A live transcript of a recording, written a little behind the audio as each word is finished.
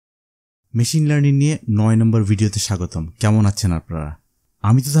Machine learning নিয়ে 9 নম্বর ভিডিওতে স্বাগতম। কেমন আছেন আপনারা?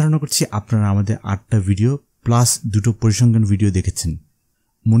 আমি তো ধারণা করছি আপনারা আমাদের 8টা ভিডিও প্লাস 2টো পরিসংখ্যান ভিডিও দেখেছেন।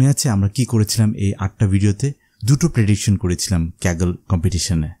 মনে আছে আমরা কি করেছিলাম? এই 8টা ভিডিওতে 2টো প্রেডিকশন করেছিলাম ক্যাগল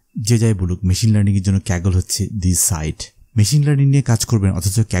কম্পিটিশনে। যে যাই বলুক, মেশিন লার্নিং এর জন্য ক্যাগল হচ্ছে দি সাইট। মেশিন লার্নিং নিয়ে কাজ করবেন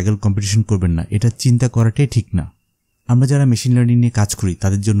অথচ ক্যাগল কম্পিটিশন করবেন না, এটা চিন্তা করাটাই ঠিক না। আমরা যারা মেশিন লার্নিং নিয়ে কাজ করি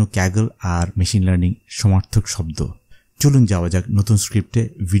তাদের জন্য ক্যাগল আর মেশিন লার্নিং সমার্থক শব্দ। চলুন যাওয়া যাক নতুন স্ক্রিপ্টে।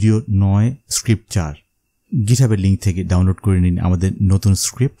 ভিডিও 9 স্ক্রিপ্ট 4 গিটহাবের লিঙ্ক থেকে ডাউনলোড করে নিন আমাদের নতুন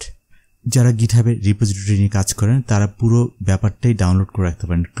স্ক্রিপ্ট। যারা গিটহাবের রিপোজিটরি নিয়ে কাজ করেন তারা পুরো ব্যাপারটাই ডাউনলোড করে রাখতে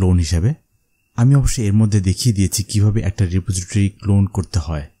পারেন ক্লোন হিসাবে। আমি অবশ্যই এর মধ্যে দেখিয়ে দিয়েছি কিভাবে একটা রিপোজিটরি ক্লোন করতে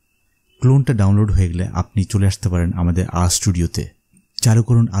হয়। ক্লোনটা ডাউনলোড হয়ে গেলে আপনি চলে আসতে পারেন আমাদের আর স্টুডিওতে। চালু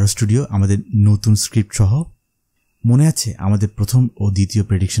করুন আর স্টুডিও আমাদের নতুন স্ক্রিপ্ট সহ। মনে আছে আমাদের প্রথম ও দ্বিতীয়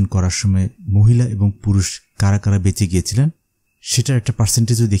প্রেডিকশন করার সময় মহিলা এবং পুরুষ কারা কারা বেঁচে গিয়েছিলেন সেটার একটা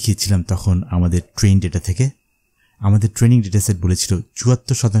পার্সেন্টেজও দেখিয়েছিলাম তখন আমাদের ট্রেন ডেটা থেকে। আমাদের ট্রেনিং ডেটা সেট বলেছিল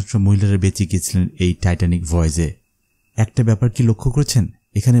 74% মহিলারা বেঁচে গিয়েছিলেন এই টাইটানিক ভয়েজে। একটা ব্যাপার কি লক্ষ্য করেছেন?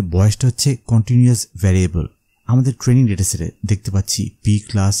 এখানে বয়সটা হচ্ছে কন্টিনিউয়াস ভ্যারিয়েবল। আমাদের ট্রেনিং ডেটা সেটে দেখতে পাচ্ছি পি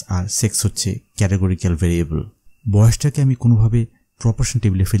ক্লাস আর সেক্স হচ্ছে ক্যাটাগরিক্যাল ভ্যারিয়েবল। বয়সটাকে আমি কোনোভাবে প্রপোর্শন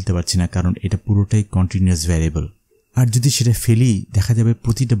টেবিলে ফেলতে পারছি না, কারণ এটা পুরোটাই কন্টিনিউয়াস ভ্যারিয়েবল। আর যদি সেটা ফেলি দেখা যাবে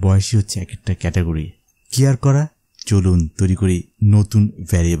প্রতিটা বয়সই হচ্ছে এক একটা ক্যাটাগরি। কি আর করা, চলুন তৈরি করি নতুন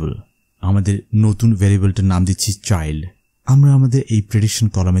ভ্যারিয়েবল। আমাদের নতুন ভ্যারিয়েবলটার নাম দিচ্ছি চাইল্ড। আমরা আমাদের এই প্রেডিকশন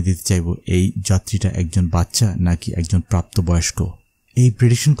কলামে দিতে চাইব এই যাত্রীটা একজন বাচ্চা নাকি একজন প্রাপ্তবয়স্ক। এই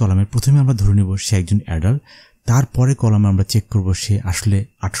প্রেডিকশন কলামে প্রথমে আমরা ধরে নেব সে একজন অ্যাডাল্ট, তারপরে কলামে আমরা চেক করব সে আসলে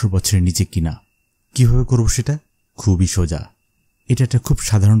 18 বছরের নিচে কিনা। কিভাবে করব সেটা? খুবই সোজা। এটা একটা খুব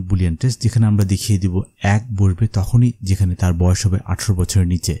সাধারণ বুলিয়ান টেস্ট, যেখানে আমরা দেখিয়ে দিব 1 বসবে তখনই যেখানে তার বয়স হবে 18 বছরের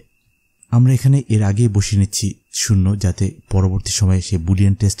নিচে। আমরা এখানে এর আগেই বসিয়ে নিচ্ছি 0, যাতে পরবর্তী সময়ে সে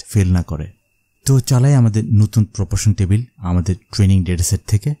বুলিয়ান টেস্ট ফেল না করে। তো চালাই আমাদের নতুন প্রপোর্শন টেবিল আমাদের ট্রেনিং ডেটাসেট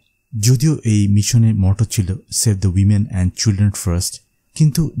থেকে। যদিও এই মিশনের মটো ছিল save the women and children first,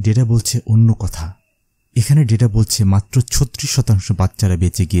 কিন্তু ডেটা বলছে অন্য কথা। এখানে ডেটা বলছে মাত্র 36% বাচ্চারা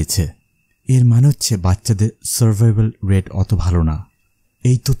বেঁচে গিয়েছে। এর মানে হচ্ছে বাচ্চাদের সার্ভাইভাল রেট অত ভালো না।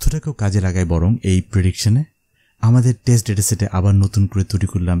 এই তথ্যটাকেও কাজে লাগায় বরং এই প্রেডিকশনে। আমাদের টেস্ট ডেটাসেটে আবার নতুন করে তৈরি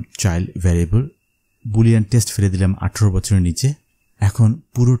করলাম চাইল্ড ভ্যারিয়েবল। বুলিয়ান টেস্ট ফেলে দিলাম 18 বছরের নিচে। এখন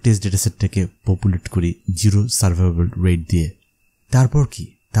পুরো টেস্ট ডেটাসেটটাকে পপুলেট করি 0 সার্ভাইভাল রেট দিয়ে। তারপর কি?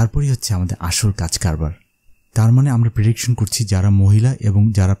 তারপরই হচ্ছে আমাদের আসল কাজ কারবার। তার মানে আমরা প্রেডিকশন করছি যারা মহিলা এবং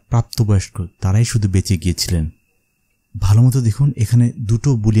যারা প্রাপ্তবয়স্ক তারাই শুধু বেঁচে গিয়েছিলেন। ভালো মতো দেখুন, এখানে 2টো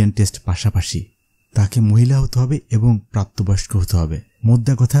বুলিয়ান টেস্ট পাশাপাশি। তাকে মহিলা হতে হবে এবং প্রাপ্তবয়স্ক হতে হবে।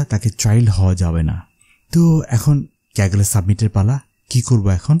 মোদ্দা কথা, তাকে চাইল্ড হওয়া যাবে না। তো এখন ক্যাগলের সাবমিটের পালা। কি করব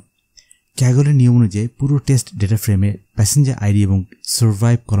এখন? ক্যাগলের নিয়ম অনুযায়ী পুরো টেস্ট ডেটা ফ্রেমে প্যাসেঞ্জার আইডি এবং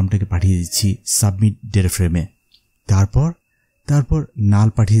সার্ভাইভ কলামটাকে পাঠিয়ে দিচ্ছি সাবমিট ডেটা ফ্রেমে। তারপর নাল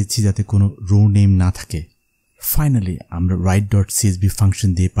পাঠিয়ে দিচ্ছি যাতে কোনো রো নেম না থাকে। ফাইনালি আমরা write.csv ফাংশন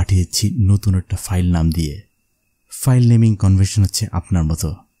দিয়ে পাঠিয়ে দিচ্ছি নতুন একটা ফাইল নাম দিয়ে। ফাইল নেমিং কনভেনশন হচ্ছে আপনার মতো।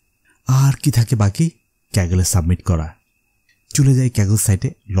 আর কি থাকে বাকি? ক্যাগলে সাবমিট করা। চলে যাই ক্যাগল সাইটে।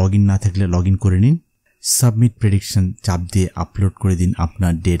 লগ ইন না থাকলে লগ ইন করে নিন। সাবমিট প্রেডিকশন চাপ দিয়ে আপলোড করে দিন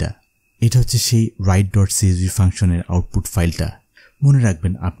আপনার ডেটা। এটা হচ্ছে সেই write.csv ফাংশনের আউটপুট ফাইলটা। মনে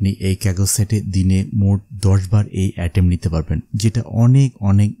রাখবেন আপনি এই ক্যাগল সাইটে দিনে মোট 10 বার এই অ্যাটেম্প নিতে পারবেন, যেটা অনেক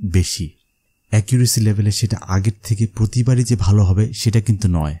অনেক বেশি। অ্যাকিউরেসি লেভেলে সেটা আগের থেকে প্রতিবারই যে ভালো হবে সেটা কিন্তু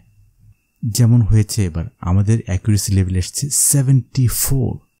নয়। যেমন হয়েছে এবার আমাদের অ্যাকিউরেসি লেভেল এসছে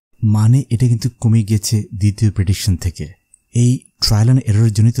 74, মানে এটা কিন্তু কমে গিয়েছে দ্বিতীয় প্রেডিকশন থেকে। এই ট্রায়াল অ্যান্ড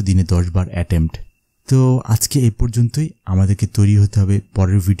এররের জন্যই তো দিনে 10 বার অ্যাটেম্প্ট। তো আজকে এই পর্যন্তই। আমাদেরকে তৈরি হতে হবে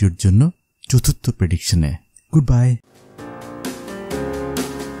পরের ভিডিওর জন্য চতুর্থ প্রেডিকশনে। Good bye.